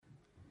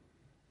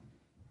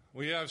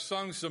We have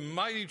sung some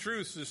mighty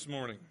truths this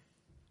morning.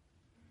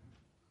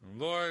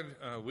 Lord,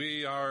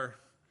 we are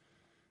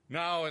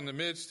now in the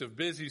midst of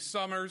busy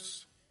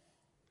summers.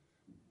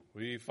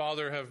 We,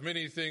 Father, have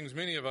many things,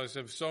 many of us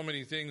have so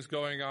many things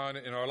going on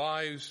in our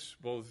lives,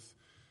 both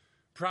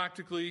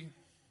practically,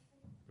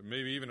 but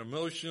maybe even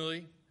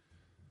emotionally.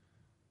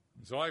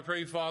 And so I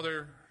pray,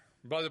 Father,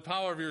 by the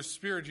power of your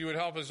Spirit, you would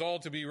help us all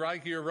to be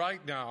right here,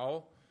 right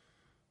now,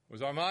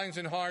 with our minds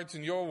and hearts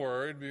in your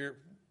word,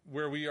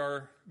 where we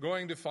are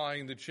going to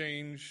find the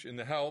change and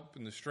the help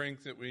and the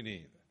strength that we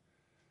need.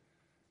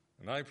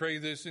 And I pray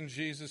this in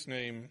Jesus'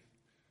 name,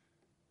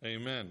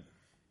 amen.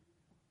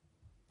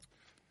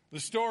 The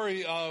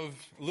story of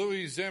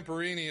Louis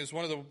Zamperini is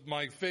one of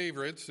my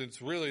favorites.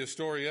 It's really a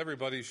story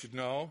everybody should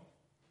know.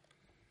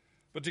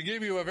 But to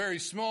give you a very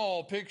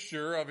small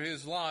picture of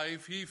his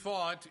life, he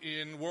fought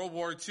in World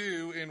War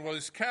II and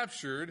was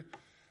captured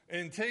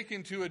and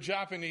taken to a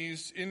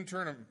Japanese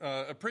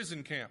a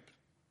prison camp,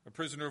 a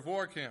prisoner of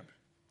war camp.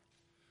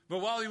 But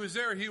while he was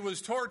there, he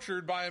was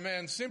tortured by a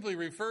man simply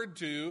referred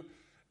to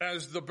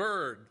as the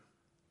Bird.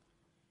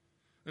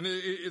 And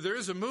there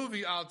is a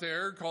movie out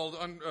there called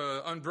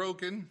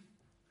Unbroken,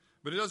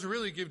 but it doesn't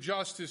really give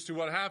justice to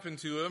what happened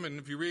to him. And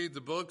if you read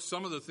the book,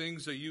 some of the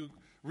things that you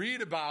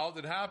read about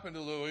that happened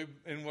to Louis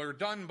and were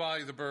done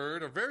by the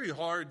Bird are very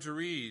hard to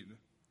read.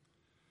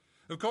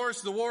 Of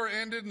course, the war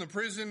ended and the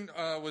prison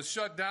was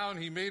shut down.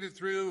 He made it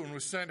through and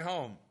was sent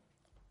home.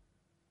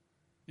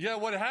 Yet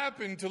what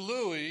happened to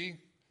Louis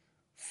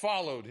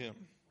followed him.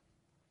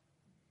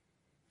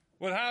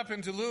 What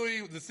happened to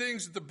Louis, the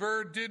things that the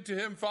Bird did to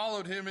him,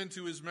 followed him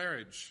into his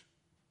marriage.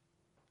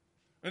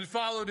 And it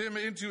followed him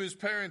into his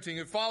parenting.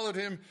 It followed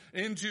him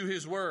into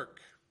his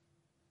work.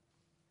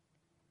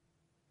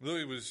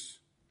 Louis was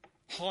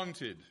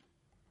haunted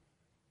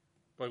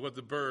by what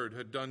the Bird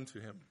had done to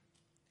him.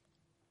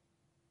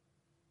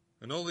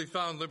 And only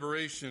found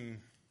liberation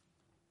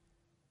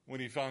when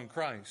he found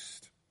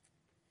Christ.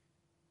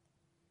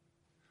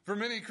 For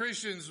many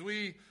Christians,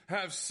 we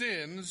have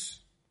sins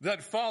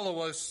that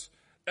follow us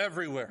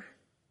everywhere.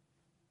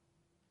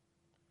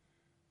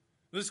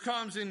 This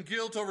comes in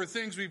guilt over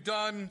things we've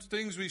done,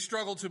 things we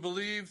struggle to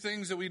believe,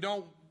 things that we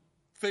don't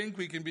think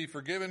we can be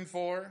forgiven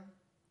for.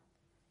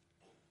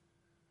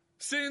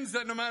 Sins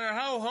that no matter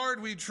how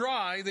hard we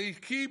try, they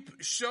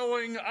keep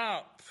showing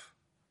up.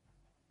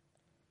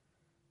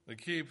 They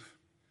keep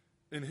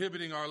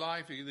inhibiting our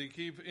life. They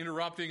keep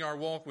interrupting our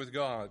walk with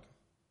God.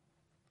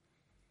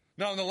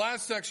 Now, in the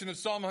last section of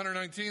Psalm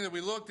 119 that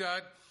we looked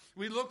at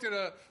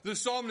the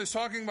psalmist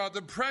talking about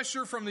the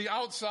pressure from the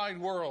outside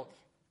world.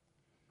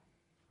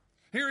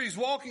 Here he's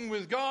walking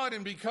with God,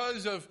 and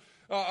because of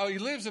he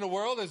lives in a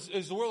world,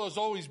 as the world has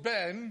always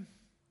been,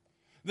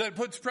 that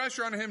puts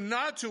pressure on him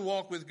not to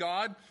walk with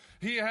God,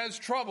 he has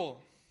trouble.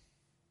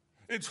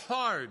 It's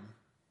hard.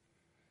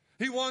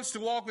 He wants to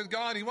walk with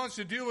God. He wants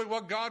to do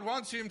what God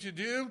wants him to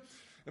do.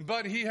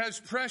 But he has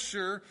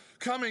pressure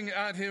coming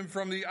at him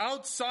from the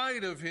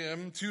outside of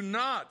him to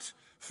not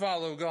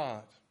follow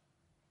God.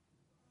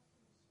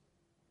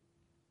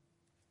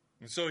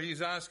 And so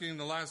he's asking in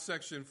the last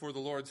section for the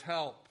Lord's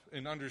help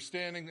in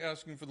understanding,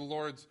 asking for the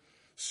Lord's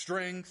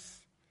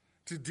strength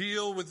to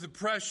deal with the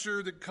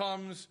pressure that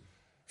comes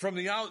from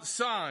the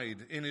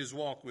outside in his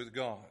walk with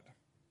God.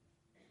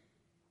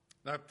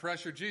 That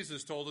pressure,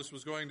 Jesus told us,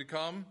 was going to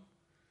come,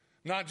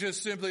 not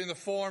just simply in the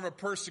form of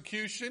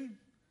persecution,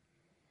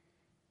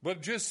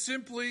 but just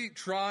simply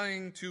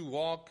trying to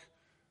walk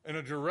in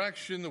a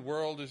direction the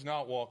world is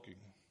not walking.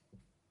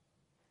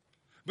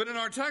 But in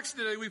our text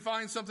today, we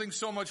find something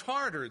so much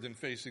harder than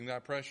facing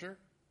that pressure,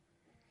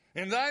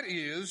 and that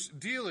is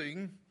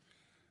dealing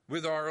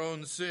with our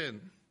own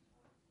sin.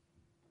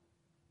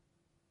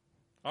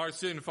 Our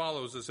sin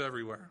follows us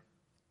everywhere,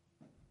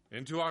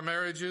 into our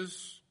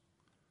marriages,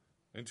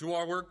 into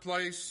our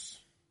workplace,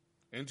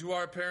 into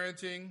our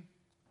parenting.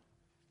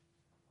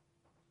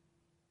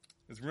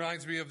 It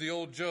reminds me of the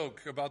old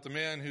joke about the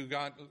man who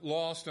got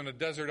lost on a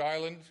desert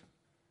island.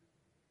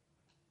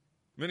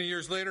 Many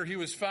years later, he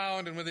was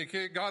found, and when they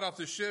got off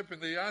the ship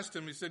and they asked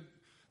him, he said,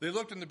 they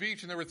looked on the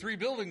beach and there were 3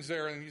 buildings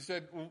there, and he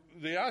said,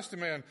 they asked the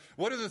man,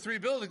 what are the 3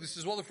 buildings? He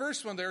says, well, the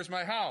first one there is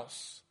my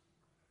house.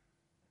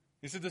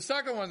 He said, the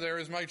second one there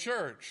is my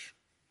church.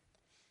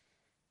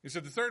 He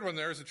said, the third one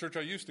there is the church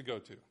I used to go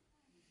to.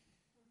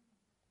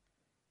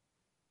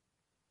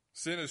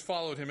 Sin has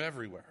followed him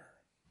everywhere.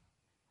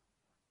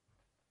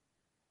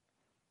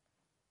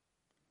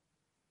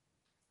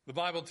 The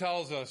Bible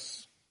tells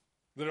us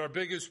that our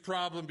biggest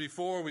problem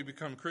before we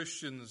become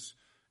Christians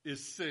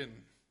is sin.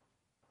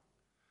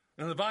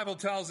 And the Bible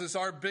tells us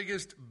our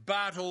biggest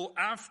battle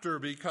after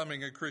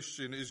becoming a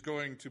Christian is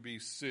going to be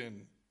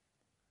sin.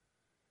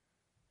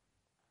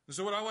 And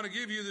so what I want to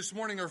give you this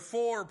morning are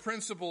 4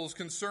 principles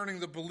concerning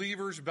the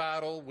believer's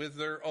battle with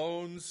their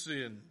own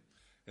sin.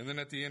 And then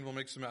at the end we'll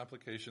make some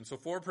application. So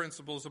 4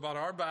 principles about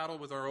our battle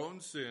with our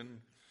own sin,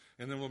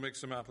 and then we'll make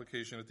some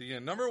application at the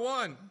end. Number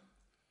one,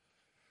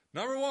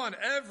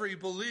 every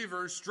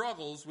believer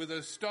struggles with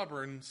a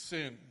stubborn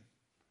sin.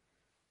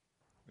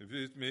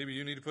 Maybe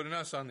you need to put an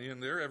S on the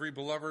end there. Every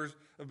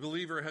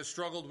believer has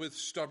struggled with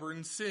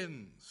stubborn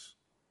sins.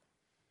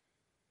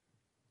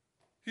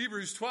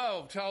 Hebrews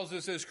 12 tells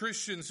us as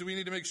Christians that we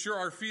need to make sure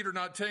our feet are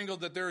not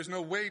tangled, that there is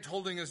no weight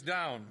holding us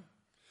down.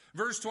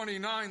 Verse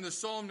 29, the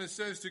psalmist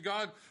says to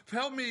God,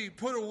 help me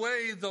put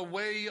away the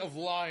way of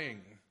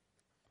lying.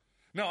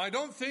 Now, I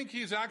don't think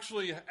he's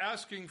actually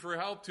asking for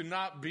help to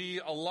not be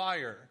a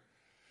liar.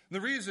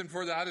 The reason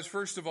for that is,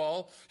 first of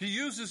all, he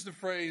uses the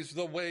phrase,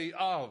 the way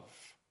of.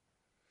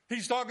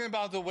 He's talking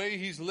about the way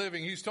he's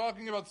living. He's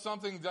talking about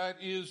something that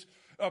is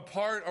a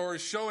part or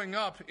is showing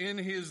up in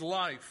his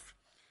life.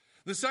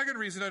 The second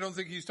reason I don't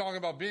think he's talking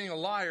about being a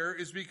liar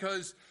is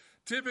because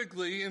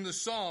typically in the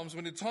Psalms,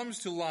 when it comes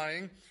to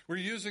lying, we're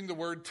using the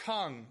word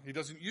tongue. He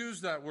doesn't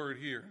use that word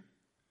here.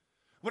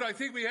 What I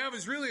think we have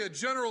is really a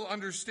general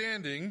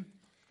understanding,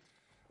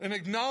 an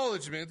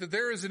acknowledgement that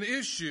there is an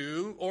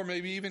issue, or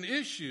maybe even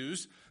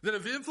issues, that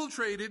have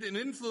infiltrated and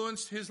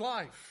influenced his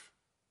life.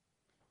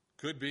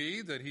 Could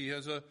be that he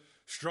has a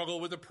struggle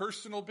with a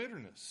personal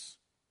bitterness.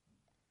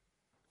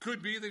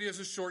 Could be that he has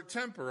a short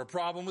temper, a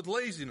problem with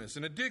laziness,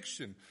 an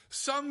addiction,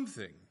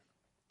 something.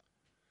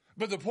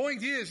 But the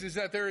point is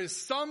that there is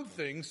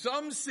something,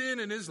 some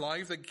sin in his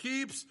life that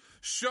keeps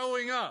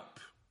showing up,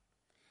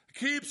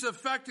 keeps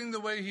affecting the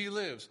way he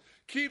lives,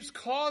 keeps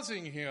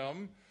causing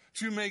him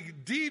to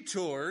make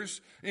detours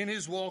in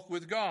his walk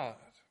with God.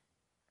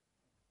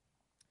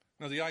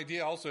 Now, the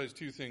idea also has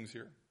two things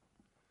here.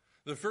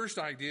 The first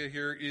idea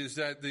here is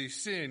that the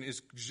sin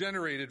is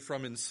generated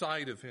from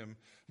inside of him.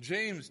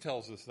 James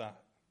tells us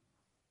that.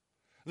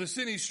 The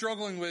sin he's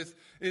struggling with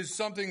is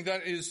something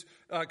that is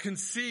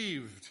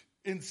conceived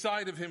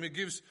inside of him. It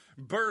gives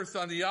birth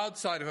on the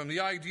outside of him. The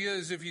idea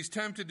is if he's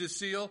tempted to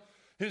steal,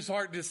 his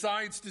heart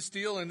decides to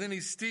steal, and then he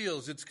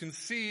steals. It's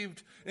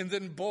conceived and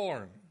then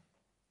born.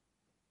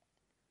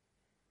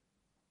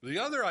 The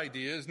other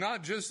idea is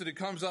not just that it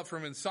comes up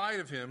from inside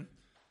of him,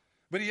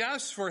 but he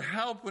asks for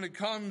help when it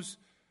comes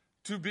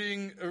to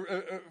being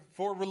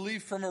for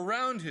relief from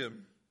around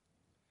him.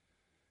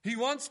 He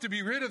wants to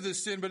be rid of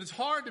this sin, but it's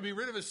hard to be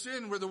rid of a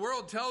sin where the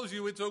world tells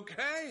you it's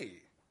okay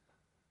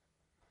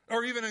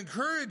or even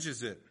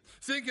encourages it.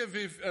 Think of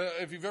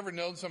if you've ever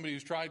known somebody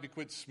who's tried to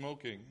quit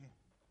smoking.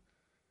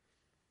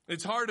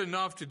 It's hard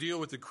enough to deal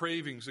with the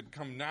cravings that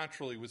come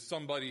naturally with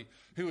somebody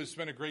who has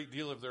spent a great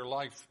deal of their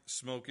life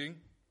smoking.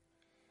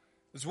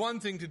 It's one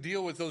thing to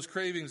deal with those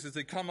cravings as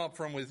they come up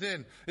from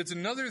within. It's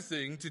another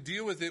thing to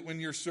deal with it when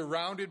you're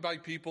surrounded by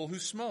people who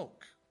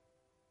smoke.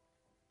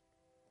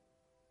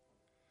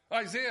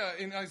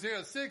 In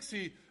Isaiah 6,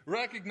 he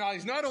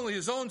recognized not only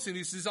his own sin,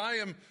 he says, I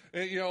am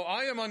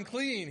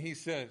unclean, he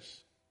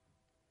says.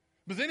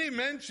 But then he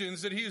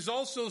mentions that he is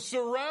also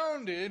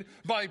surrounded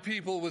by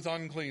people with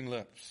unclean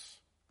lips.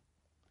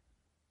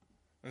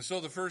 And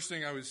so the first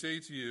thing I would say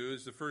to you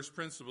is the first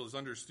principle is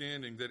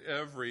understanding that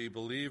every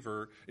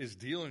believer is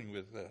dealing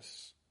with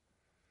this.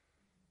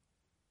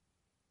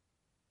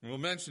 And we'll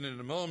mention it in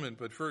a moment,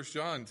 but 1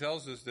 John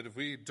tells us that if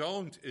we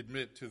don't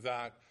admit to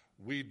that,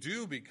 we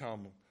do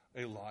become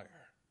a liar.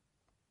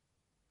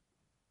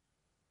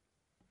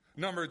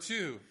 Number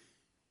two,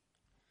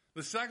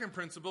 the second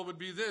principle would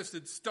be this,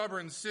 that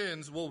stubborn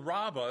sins will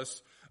rob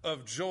us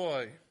of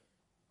joy.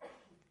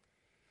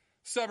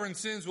 Stubborn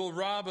sins will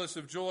rob us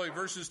of joy.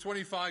 Verses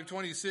 25,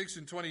 26,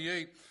 and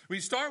 28. We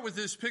start with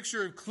this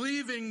picture of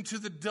cleaving to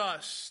the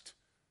dust.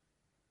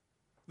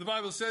 The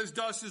Bible says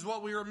dust is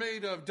what we are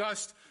made of.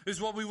 Dust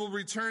is what we will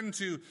return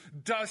to.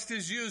 Dust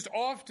is used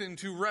often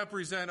to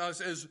represent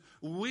us as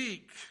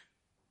weak.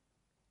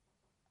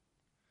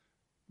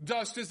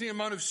 Dust is the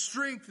amount of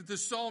strength that the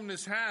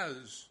psalmist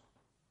has.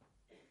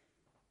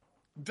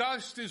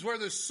 Dust is where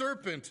the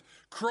serpent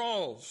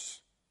crawls.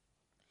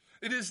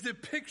 It is the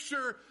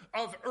picture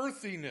of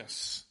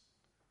earthiness.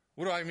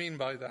 What do I mean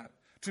by that?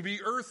 To be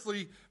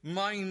earthly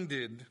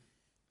minded.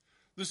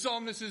 The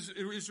psalmist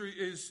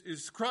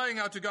is crying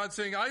out to God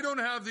saying, I don't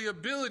have the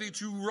ability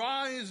to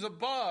rise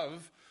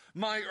above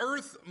my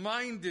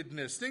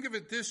earth-mindedness. Think of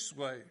it this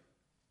way.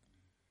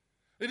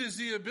 It is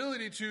the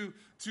ability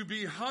to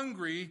be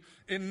hungry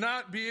and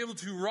not be able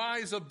to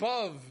rise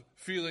above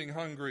feeling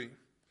hungry.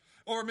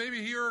 Or maybe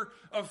you're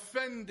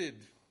offended,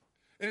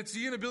 and it's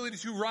the inability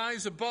to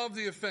rise above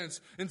the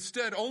offense,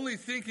 instead only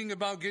thinking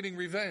about getting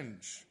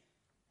revenge.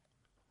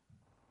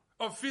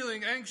 Of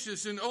feeling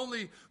anxious and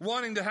only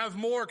wanting to have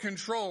more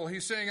control.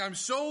 He's saying, I'm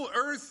so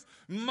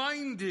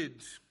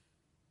earth-minded.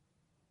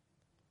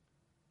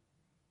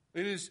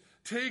 It has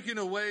taken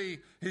away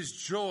his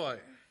joy.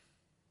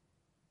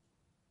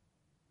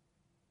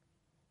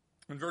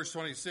 In verse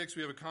 26,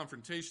 we have a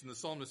confrontation. The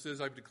psalmist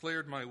says, I've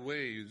declared my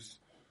ways.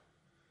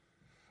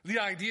 The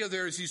idea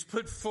there is he's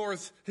put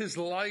forth his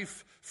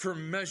life for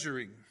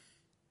measuring.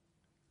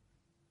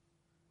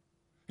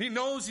 He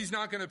knows he's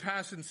not going to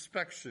pass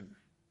inspection.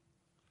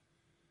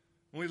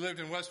 When we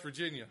lived in West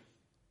Virginia,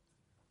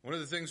 one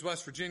of the things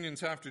West Virginians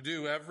have to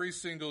do every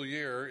single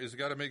year is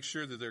got to make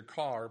sure that their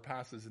car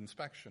passes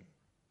inspection.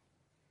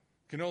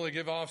 It can only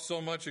give off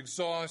so much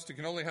exhaust. It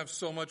can only have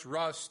so much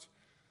rust.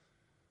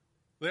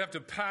 They have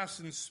to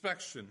pass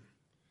inspection.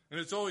 And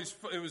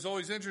it was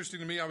always interesting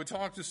to me. I would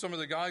talk to some of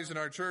the guys in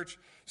our church,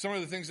 some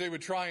of the things they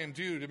would try and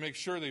do to make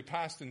sure they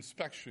passed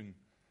inspection.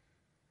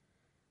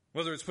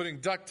 Whether it's putting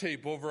duct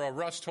tape over a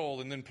rust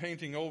hole and then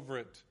painting over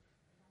it,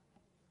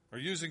 or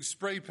using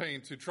spray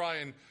paint to try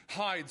and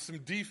hide some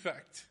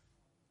defect.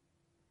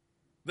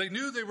 They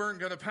knew they weren't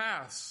going to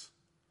pass.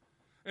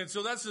 And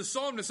so that's the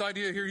psalmist's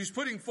idea here. He's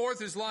putting forth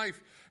his life,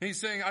 and he's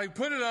saying, I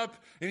put it up,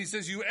 and he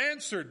says, you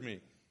answered me.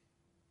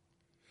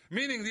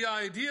 Meaning the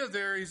idea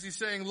there is he's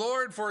saying,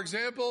 Lord, for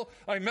example,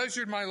 I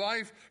measured my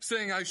life,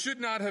 saying I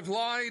should not have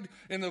lied,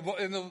 and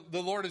the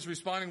Lord is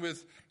responding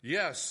with,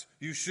 yes,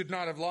 you should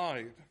not have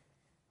lied.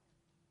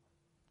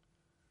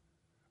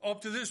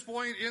 Up to this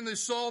point in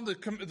this psalm,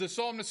 the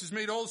psalmist has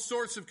made all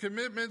sorts of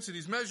commitments, and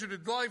he's measured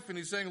his life, and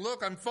he's saying,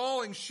 look, I'm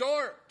falling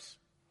short.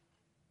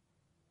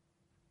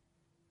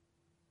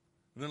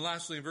 And then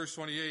lastly, in verse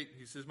 28,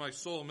 he says, my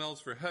soul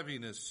melts for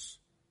heaviness.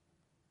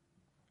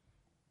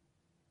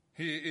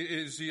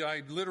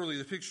 Literally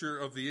the picture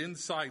of the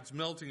insides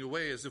melting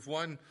away, as if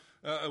one,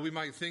 we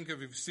might think of,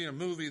 if you've seen a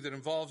movie that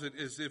involves it,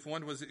 as if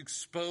one was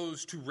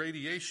exposed to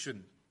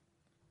radiation.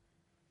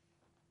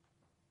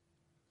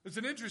 It's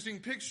an interesting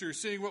picture,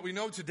 seeing what we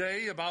know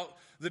today about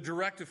the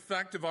direct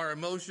effect of our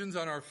emotions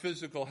on our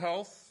physical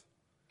health.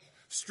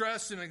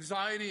 Stress and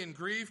anxiety and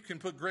grief can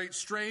put great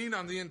strain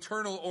on the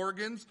internal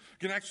organs,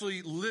 can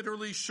actually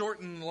literally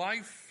shorten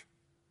life.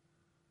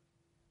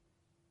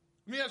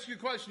 Let me ask you a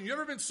question. You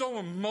ever been so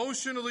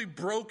emotionally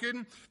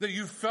broken that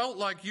you felt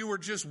like you were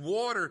just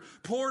water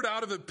poured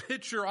out of a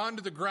pitcher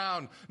onto the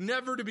ground,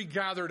 never to be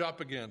gathered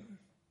up again?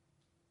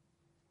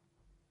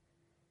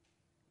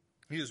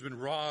 He has been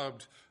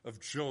robbed of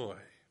joy.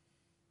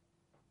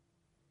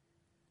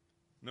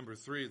 Number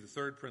 3, the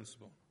third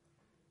principle.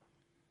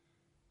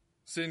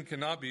 Sin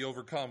cannot be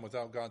overcome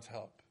without God's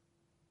help.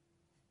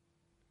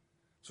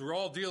 So we're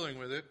all dealing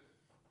with it.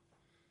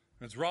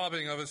 It's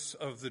robbing us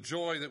of the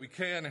joy that we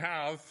can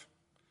have.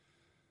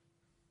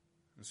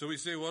 And so we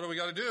say, what do we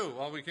got to do?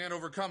 Well, we can't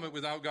overcome it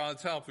without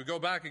God's help. We go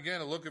back again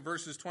and look at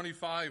verses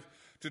 25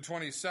 to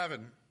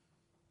 27.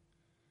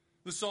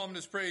 The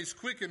psalmist prays,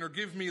 quicken or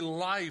give me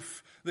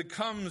life that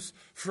comes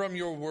from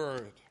your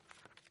word.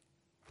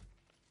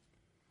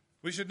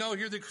 We should know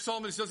here the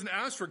psalmist doesn't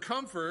ask for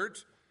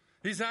comfort.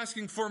 He's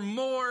asking for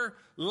more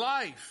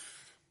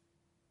life.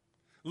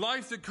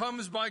 Life that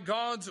comes by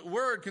God's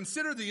word.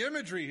 Consider the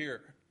imagery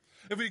here.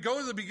 If we go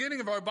to the beginning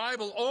of our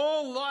Bible,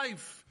 all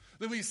life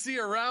that we see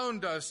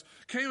around us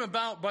came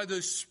about by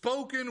the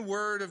spoken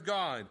word of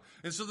God.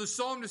 And so the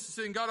psalmist is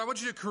saying, God, I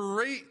want you to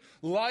create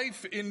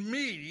life in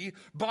me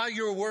by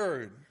your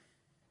word.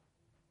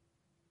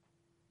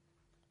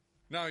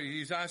 Now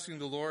he's asking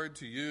the Lord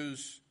to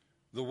use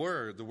the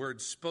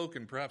word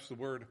spoken, perhaps the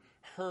word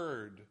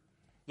heard,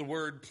 the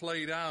word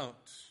played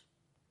out.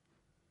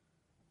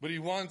 But he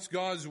wants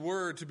God's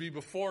word to be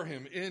before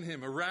him, in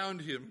him,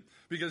 around him,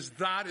 because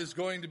that is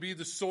going to be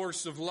the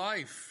source of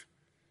life.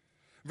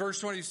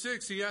 Verse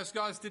 26, he asks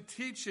God to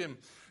teach him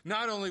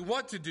not only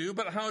what to do,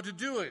 but how to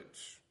do it.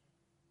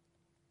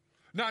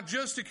 Not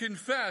just to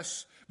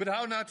confess, but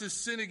how not to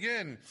sin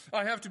again.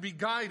 I have to be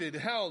guided,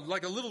 held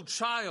like a little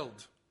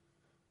child.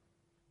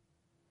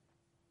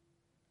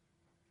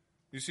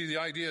 You see, the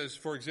idea is,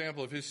 for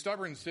example, if his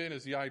stubborn sin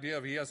is the idea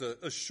of he has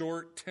a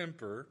short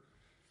temper,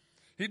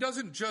 he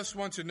doesn't just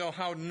want to know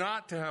how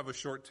not to have a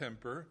short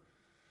temper.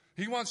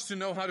 He wants to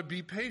know how to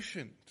be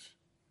patient.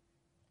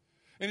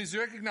 And he's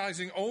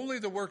recognizing only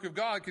the work of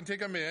God can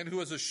take a man who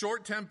has a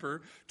short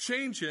temper,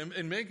 change him,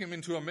 and make him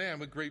into a man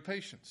with great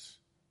patience.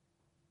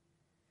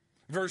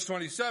 Verse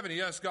 27,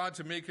 he asks God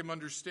to make him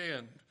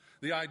understand.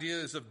 The idea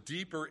is of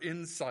deeper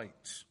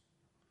insight.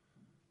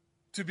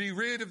 To be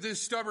rid of this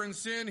stubborn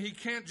sin, he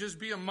can't just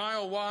be a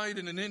mile wide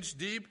and an inch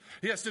deep.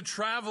 He has to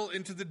travel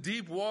into the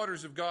deep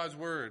waters of God's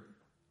word.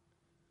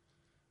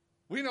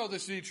 We know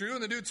this to be true.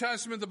 In the New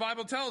Testament, the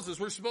Bible tells us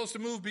we're supposed to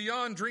move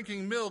beyond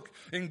drinking milk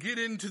and get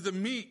into the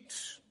meat.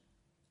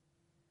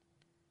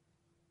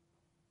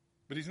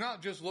 But he's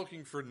not just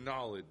looking for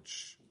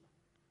knowledge.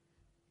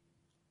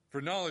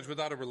 For knowledge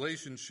without a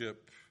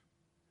relationship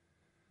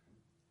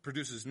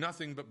produces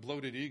nothing but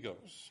bloated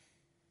egos.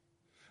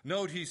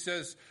 Note, he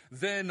says,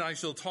 then I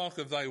shall talk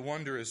of thy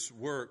wondrous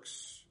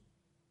works.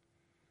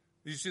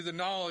 You see, the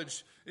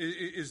knowledge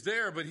is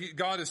there, but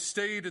God has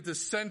stayed at the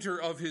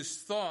center of his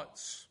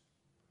thoughts.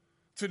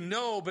 To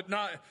know but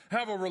not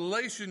have a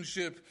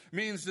relationship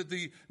means that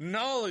the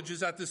knowledge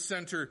is at the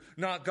center,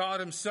 not God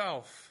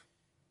himself.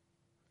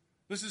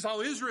 This is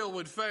how Israel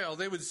would fail.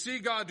 They would see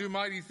God do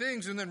mighty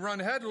things and then run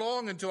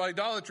headlong into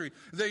idolatry.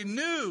 They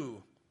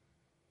knew,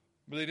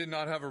 but they did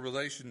not have a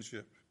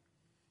relationship.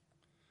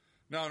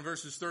 Now in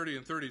verses 30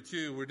 and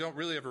 32, we don't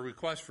really have a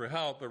request for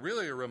help, but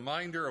really a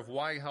reminder of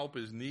why help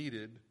is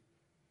needed.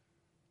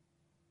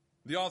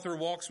 The author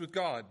walks with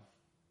God.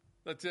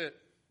 That's it.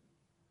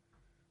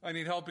 I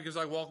need help because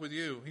I walk with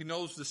you. He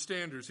knows the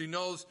standards. He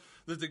knows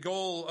that the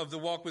goal of the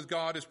walk with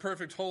God is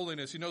perfect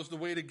holiness. He knows the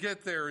way to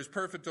get there is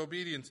perfect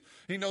obedience.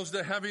 He knows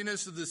the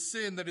heaviness of the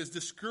sin that is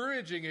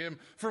discouraging him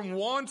from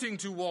wanting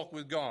to walk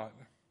with God.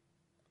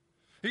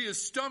 He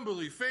is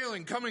stumbling,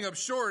 failing, coming up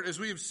short, as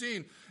we have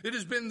seen. It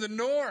has been the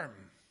norm.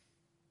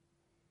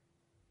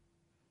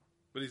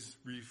 But he's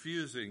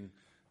refusing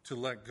to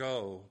let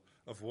go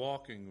of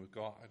walking with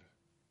God.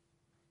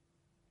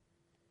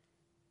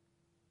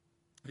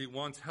 He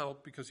wants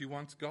help because he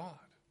wants God.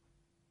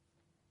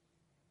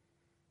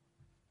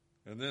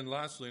 And then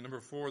lastly, number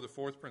 4, the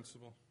fourth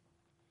principle.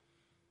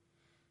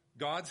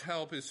 God's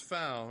help is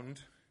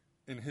found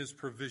in his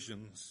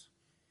provisions.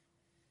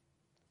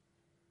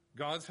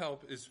 God's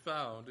help is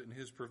found in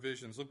his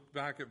provisions. Look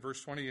back at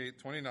verse 28,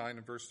 29,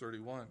 and verse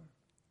 31.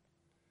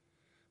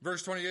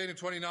 Verse 28 and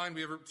 29,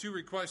 we have two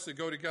requests that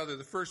go together.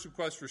 The first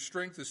request for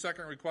strength, the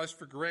second request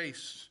for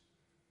grace.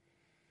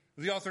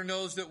 The author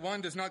knows that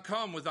one does not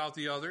come without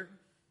the other.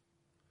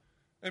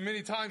 And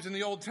many times in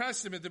the Old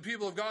Testament, the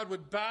people of God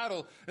would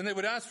battle and they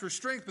would ask for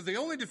strength, but they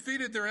only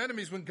defeated their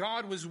enemies when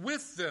God was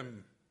with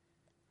them.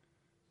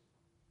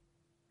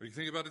 But you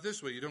think about it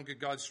this way, you don't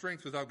get God's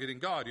strength without getting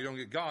God. You don't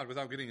get God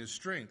without getting his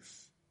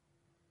strength.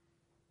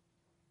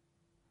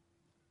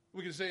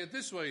 We can say it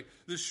this way,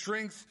 the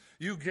strength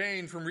you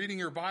gain from reading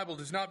your Bible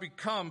does not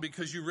become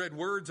because you read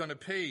words on a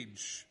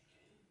page.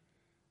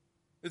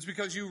 It's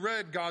because you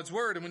read God's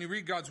word, and when you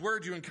read God's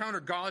word, you encounter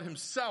God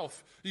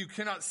himself. You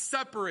cannot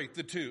separate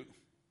the two.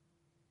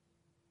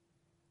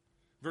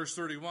 Verse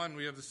 31,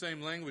 we have the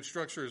same language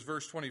structure as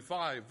verse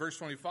 25. Verse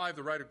 25,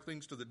 the writer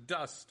clings to the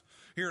dust.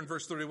 Here in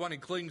verse 31, he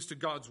clings to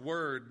God's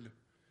word.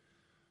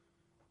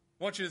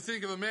 I want you to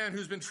think of a man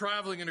who's been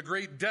traveling in a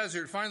great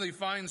desert, finally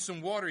finds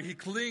some water. He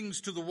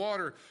clings to the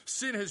water.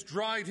 Sin has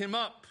dried him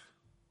up.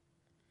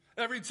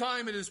 Every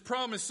time it has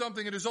promised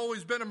something, it has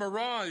always been a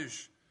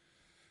mirage.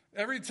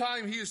 Every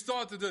time he has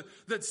thought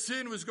that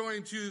sin was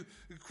going to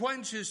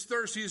quench his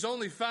thirst, he has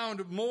only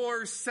found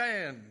more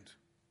sand.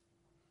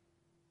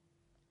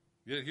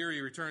 Yet here he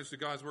returns to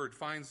God's word,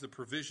 finds the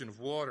provision of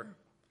water,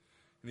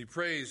 and he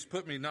prays,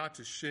 "Put me not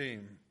to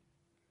shame."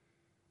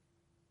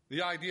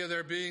 The idea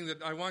there being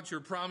that I want your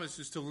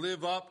promises to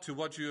live up to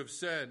what you have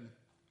said.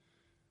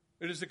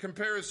 It is a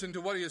comparison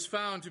to what he has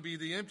found to be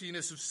the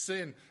emptiness of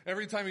sin.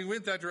 Every time he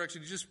went that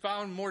direction, he just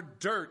found more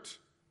dirt.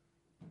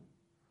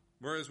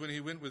 Whereas when he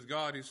went with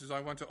God, he says,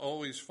 I want to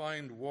always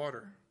find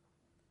water.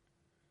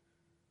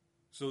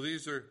 So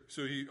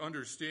he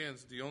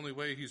understands the only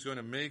way he's going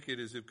to make it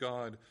is if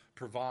God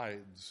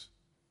provides.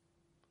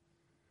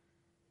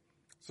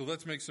 So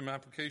let's make some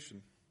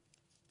application.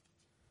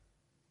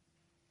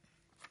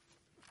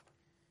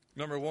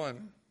 Number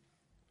 1,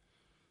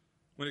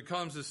 when it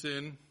comes to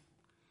sin,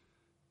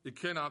 it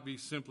cannot be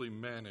simply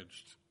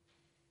managed.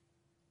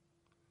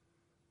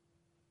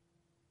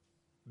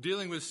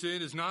 Dealing with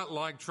sin is not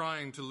like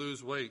trying to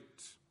lose weight.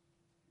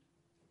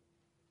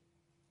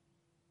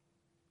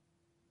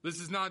 This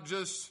is not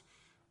just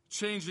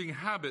changing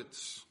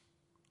habits.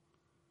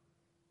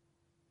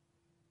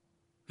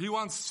 He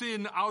wants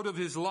sin out of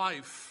his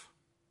life.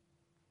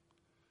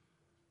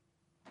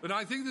 And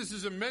I think this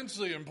is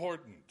immensely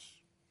important.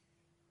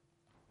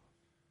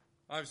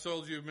 I've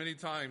told you many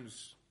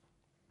times,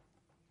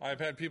 I've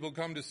had people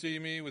come to see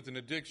me with an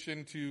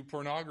addiction to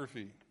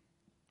pornography.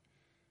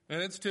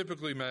 And it's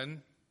typically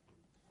men.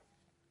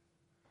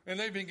 And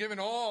they've been given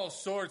all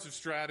sorts of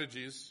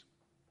strategies.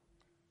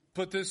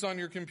 Put this on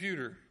your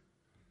computer.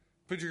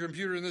 Put your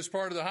computer in this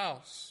part of the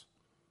house.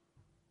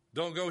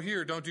 Don't go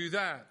here. Don't do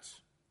that.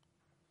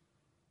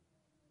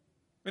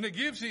 And it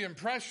gives the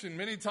impression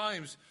many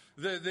times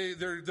that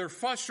they're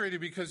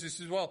frustrated because they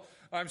say, well,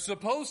 I'm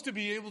supposed to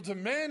be able to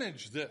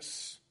manage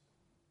this.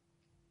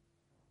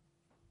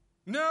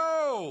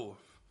 No!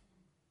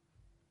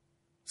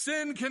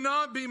 Sin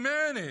cannot be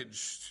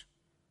managed.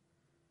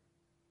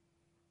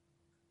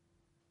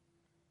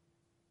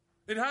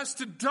 It has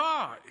to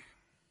die.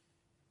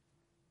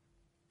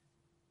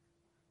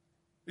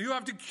 You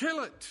have to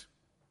kill it.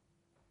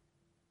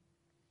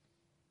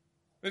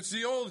 It's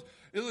the old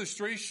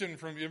illustration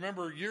from, you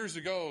remember years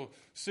ago,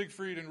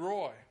 Siegfried and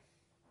Roy.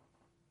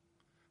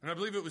 And I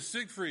believe it was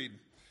Siegfried.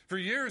 For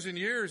years and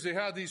years, they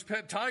had these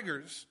pet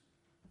tigers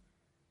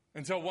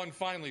until one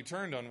finally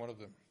turned on one of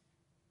them.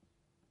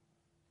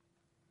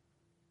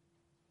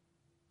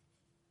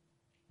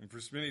 And for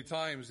many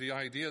times, the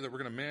idea that we're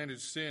going to manage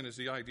sin is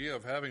the idea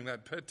of having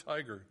that pet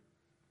tiger.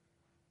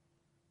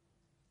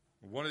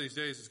 One of these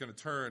days, it's going to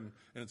turn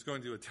and it's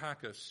going to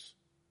attack us.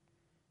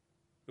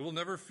 It will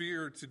never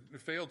fail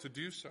to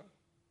do so.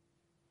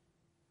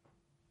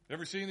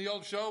 Ever seen the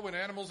old show when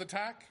animals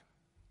attack?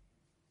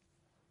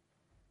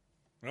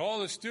 And all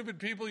the stupid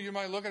people you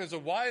might look at and say,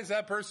 why is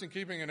that person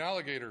keeping an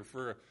alligator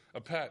for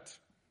a pet?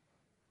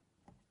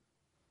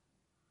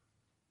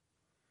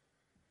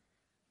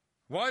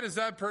 Why does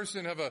that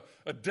person have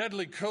a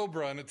deadly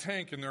cobra in a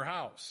tank in their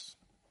house?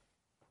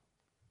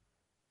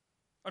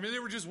 I mean, they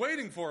were just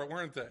waiting for it,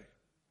 weren't they?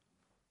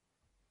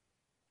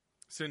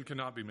 Sin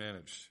cannot be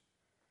managed.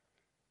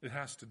 It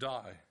has to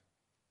die.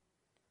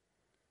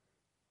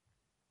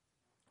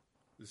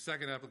 The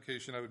second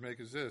application I would make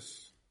is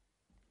this.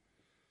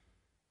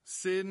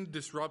 Sin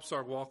disrupts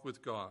our walk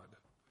with God,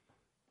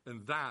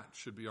 and that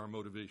should be our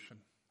motivation.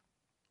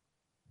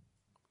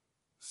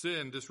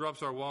 Sin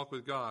disrupts our walk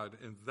with God,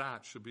 and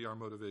that should be our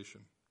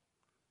motivation.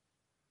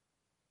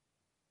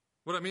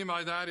 What I mean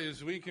by that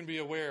is we can be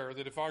aware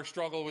that if our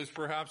struggle is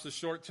perhaps a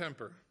short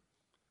temper,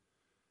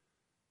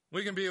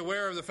 we can be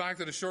aware of the fact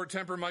that a short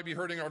temper might be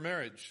hurting our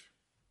marriage.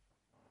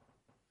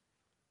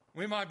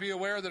 We might be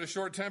aware that a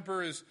short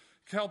temper is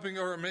helping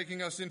or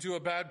making us into a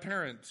bad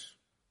parent.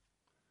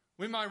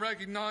 We might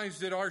recognize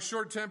that our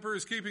short temper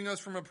is keeping us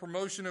from a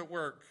promotion at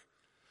work.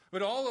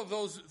 But all of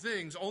those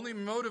things only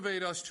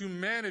motivate us to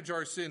manage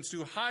our sins,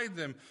 to hide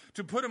them,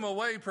 to put them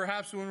away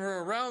perhaps when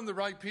we're around the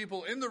right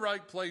people, in the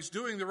right place,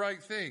 doing the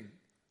right thing.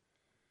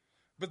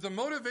 But the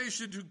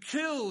motivation to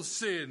kill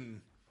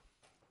sin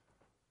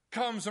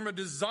comes from a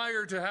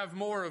desire to have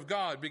more of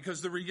God,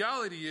 because the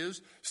reality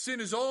is sin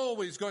is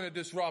always going to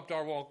disrupt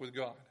our walk with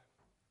God.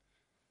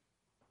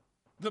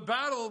 The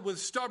battle with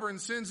stubborn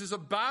sins is a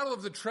battle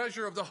of the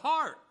treasure of the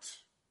heart.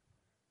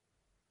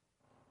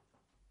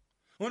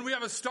 When we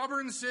have a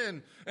stubborn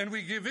sin and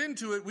we give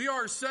into it, we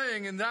are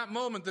saying in that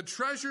moment the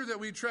treasure that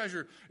we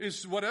treasure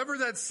is whatever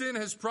that sin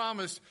has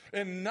promised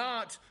and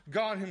not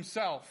God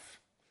himself.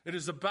 It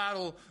is a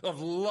battle of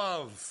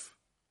love.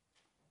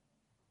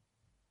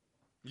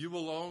 You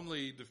will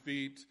only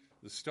defeat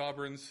the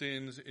stubborn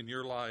sins in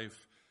your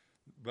life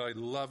by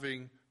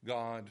loving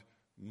God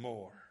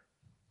more.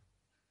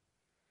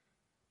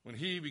 When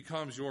he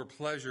becomes your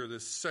pleasure, the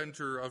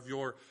center of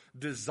your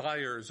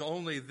desires,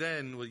 only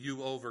then will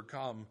you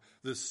overcome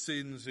the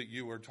sins that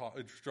you are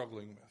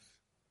struggling with.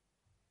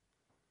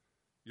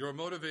 Your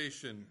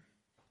motivation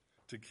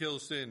to kill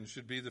sin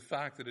should be the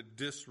fact that it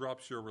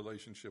disrupts your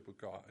relationship with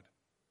God.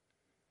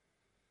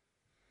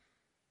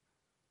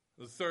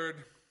 The third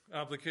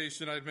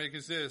application I'd make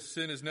is this: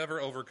 sin is never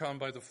overcome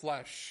by the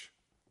flesh.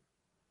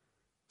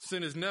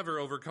 Sin is never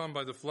overcome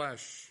by the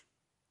flesh.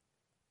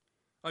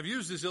 I've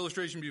used this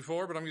illustration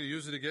before, but I'm going to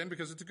use it again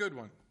because it's a good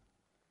one.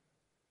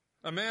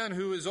 A man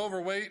who is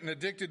overweight and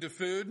addicted to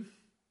food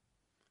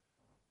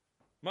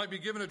might be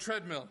given a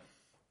treadmill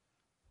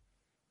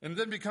and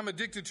then become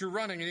addicted to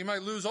running, and he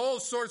might lose all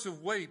sorts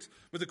of weight.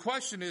 But the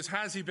question is,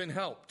 has he been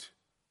helped?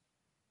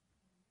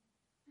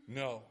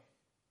 No.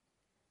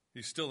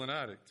 He's still an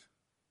addict.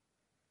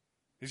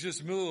 He's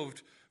just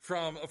moved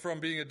from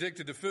being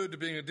addicted to food to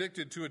being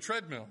addicted to a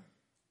treadmill.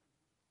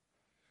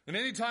 And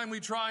anytime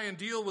we try and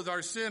deal with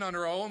our sin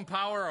under our own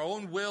power, our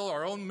own will,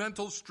 our own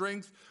mental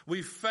strength,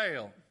 we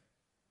fail.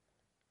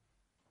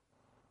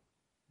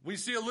 We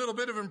see a little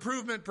bit of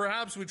improvement,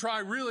 perhaps we try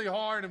really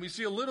hard and we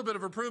see a little bit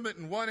of improvement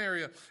in one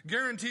area.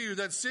 Guarantee you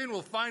that sin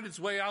will find its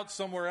way out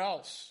somewhere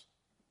else.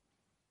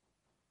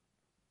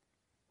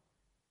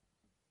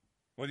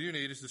 What you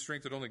need is the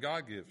strength that only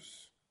God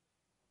gives.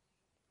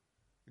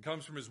 It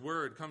comes from his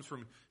word, it comes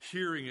from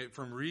hearing it,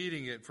 from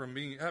reading it, from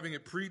having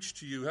it preached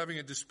to you, having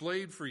it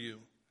displayed for you,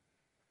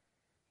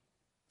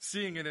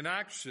 seeing it in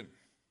action.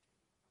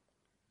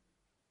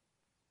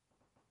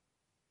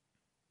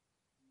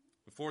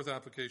 The fourth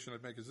application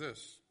I'd make is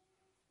this: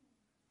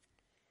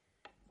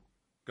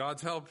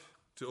 God's help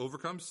to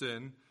overcome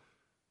sin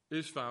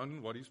is found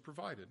in what he's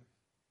provided.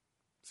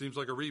 Seems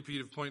like a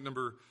repeat of point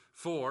number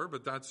 4,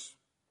 but that's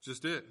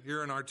just it.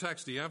 Here in our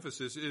text, the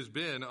emphasis has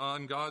been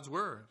on God's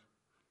word.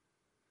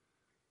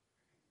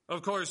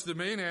 Of course, the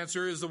main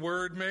answer is the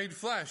Word made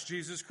flesh,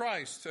 Jesus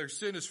Christ. Our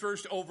sin is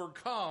first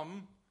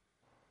overcome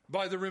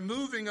by the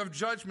removing of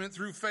judgment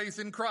through faith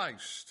in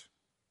Christ.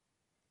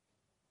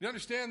 You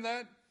understand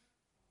that?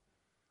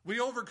 We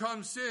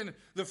overcome sin.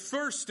 The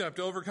first step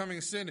to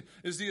overcoming sin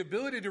is the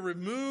ability to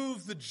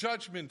remove the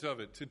judgment of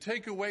it, to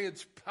take away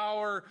its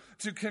power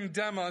to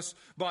condemn us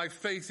by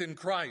faith in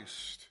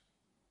Christ.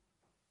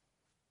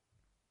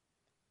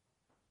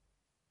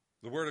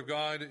 The Word of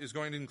God is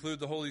going to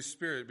include the Holy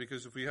Spirit,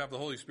 because if we have the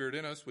Holy Spirit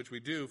in us, which we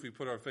do if we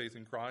put our faith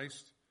in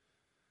Christ,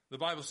 the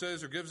Bible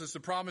says or gives us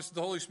the promise that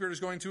the Holy Spirit is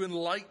going to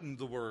enlighten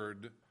the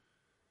Word.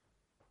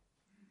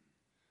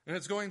 And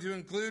it's going to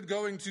include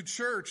going to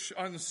church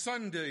on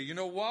Sunday. You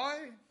know why?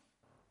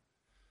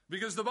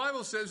 Because the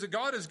Bible says that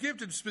God has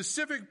gifted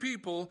specific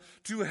people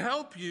to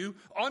help you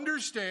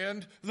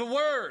understand the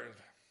Word.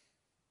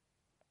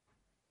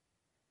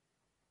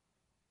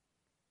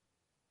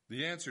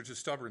 The answer to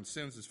stubborn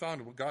sins is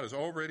found in what God has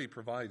already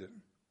provided.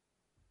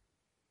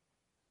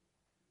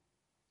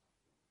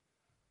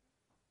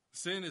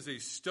 Sin is a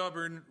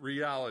stubborn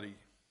reality.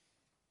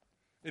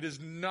 It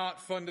is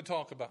not fun to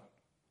talk about.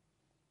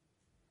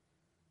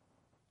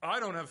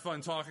 I don't have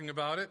fun talking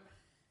about it.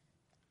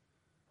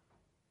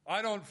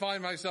 I don't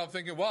find myself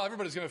thinking, well,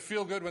 everybody's going to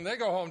feel good when they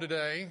go home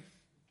today.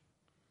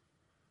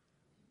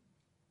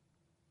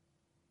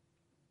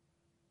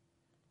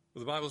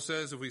 Well, the Bible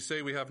says if we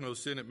say we have no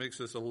sin, it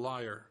makes us a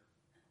liar.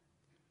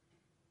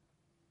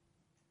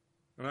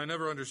 And I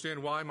never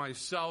understand why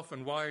myself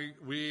and why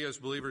we as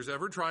believers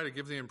ever try to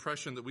give the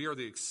impression that we are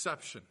the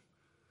exception,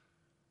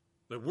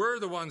 That we're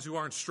the ones who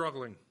aren't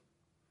struggling.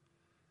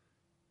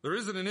 There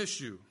isn't an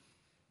issue.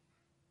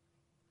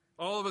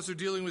 All of us are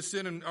dealing with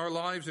sin in our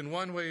lives in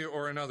one way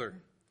or another.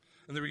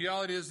 And the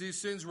reality is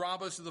these sins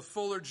rob us of the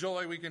fuller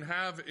joy we can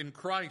have in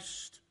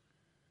Christ.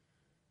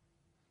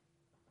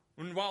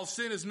 And while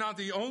sin is not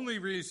the only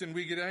reason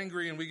we get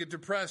angry and we get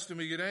depressed and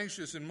we get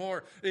anxious and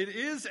more, it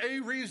is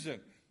a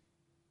reason.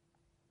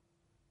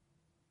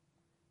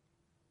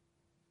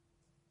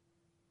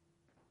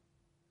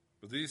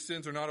 But these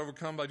sins are not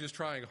overcome by just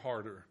trying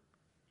harder.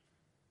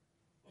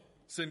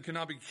 Sin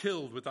cannot be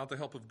killed without the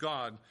help of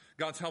God.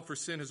 God's help for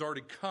sin has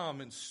already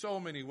come in so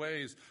many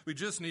ways. We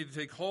just need to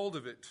take hold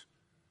of it.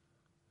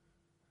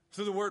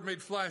 Through the Word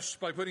made flesh,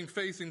 by putting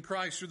faith in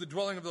Christ, through the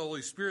dwelling of the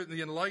Holy Spirit and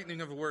the enlightening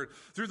of the Word,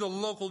 through the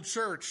local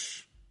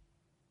church.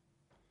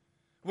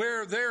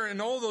 Where there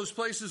in all those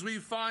places we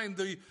find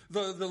the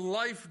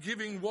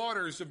life-giving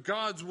waters of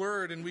God's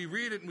Word, and we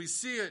read it and we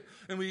see it,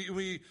 and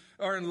we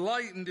are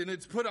enlightened, and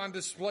it's put on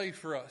display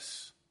for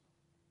us.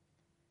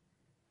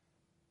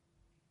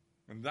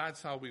 And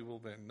that's how we will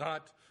win.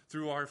 Not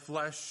through our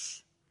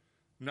flesh,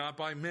 not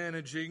by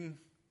managing,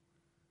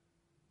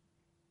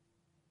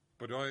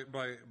 but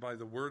by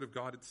the Word of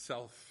God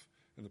itself,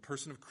 in the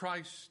person of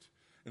Christ,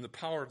 in the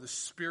power of the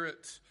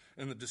Spirit,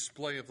 and the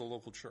display of the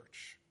local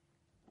church.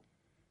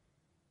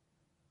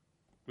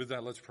 With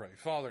that, let's pray.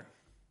 Father,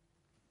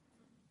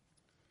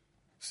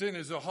 sin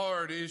is a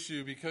hard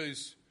issue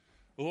because,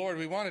 Lord,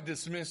 we want to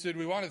dismiss it.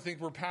 We want to think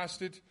we're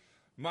past it.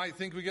 Might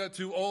think we got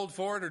too old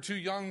for it or too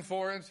young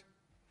for it.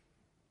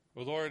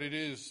 But, Lord, it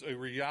is a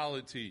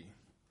reality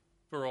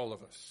for all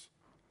of us.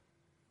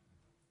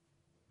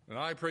 And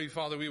I pray,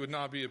 Father, we would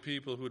not be a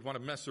people who would want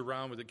to mess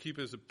around with it, keep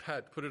it as a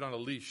pet, put it on a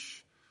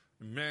leash,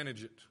 and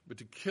manage it, but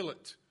to kill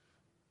it.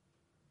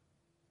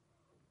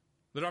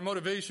 That our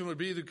motivation would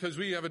be because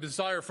we have a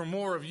desire for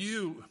more of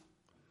you.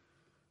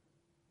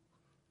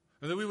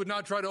 And that we would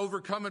not try to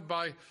overcome it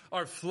by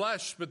our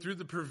flesh, but through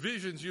the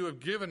provisions you have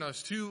given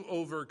us to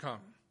overcome.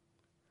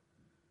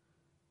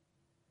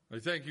 I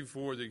thank you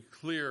for the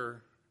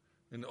clear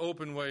and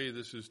open way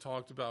this is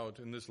talked about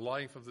in this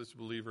life of this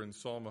believer in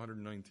Psalm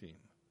 119.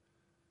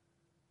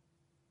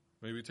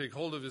 May we take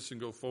hold of this and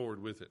go forward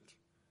with it.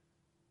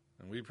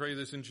 And we pray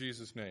this in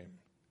Jesus' name.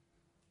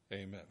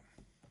 Amen.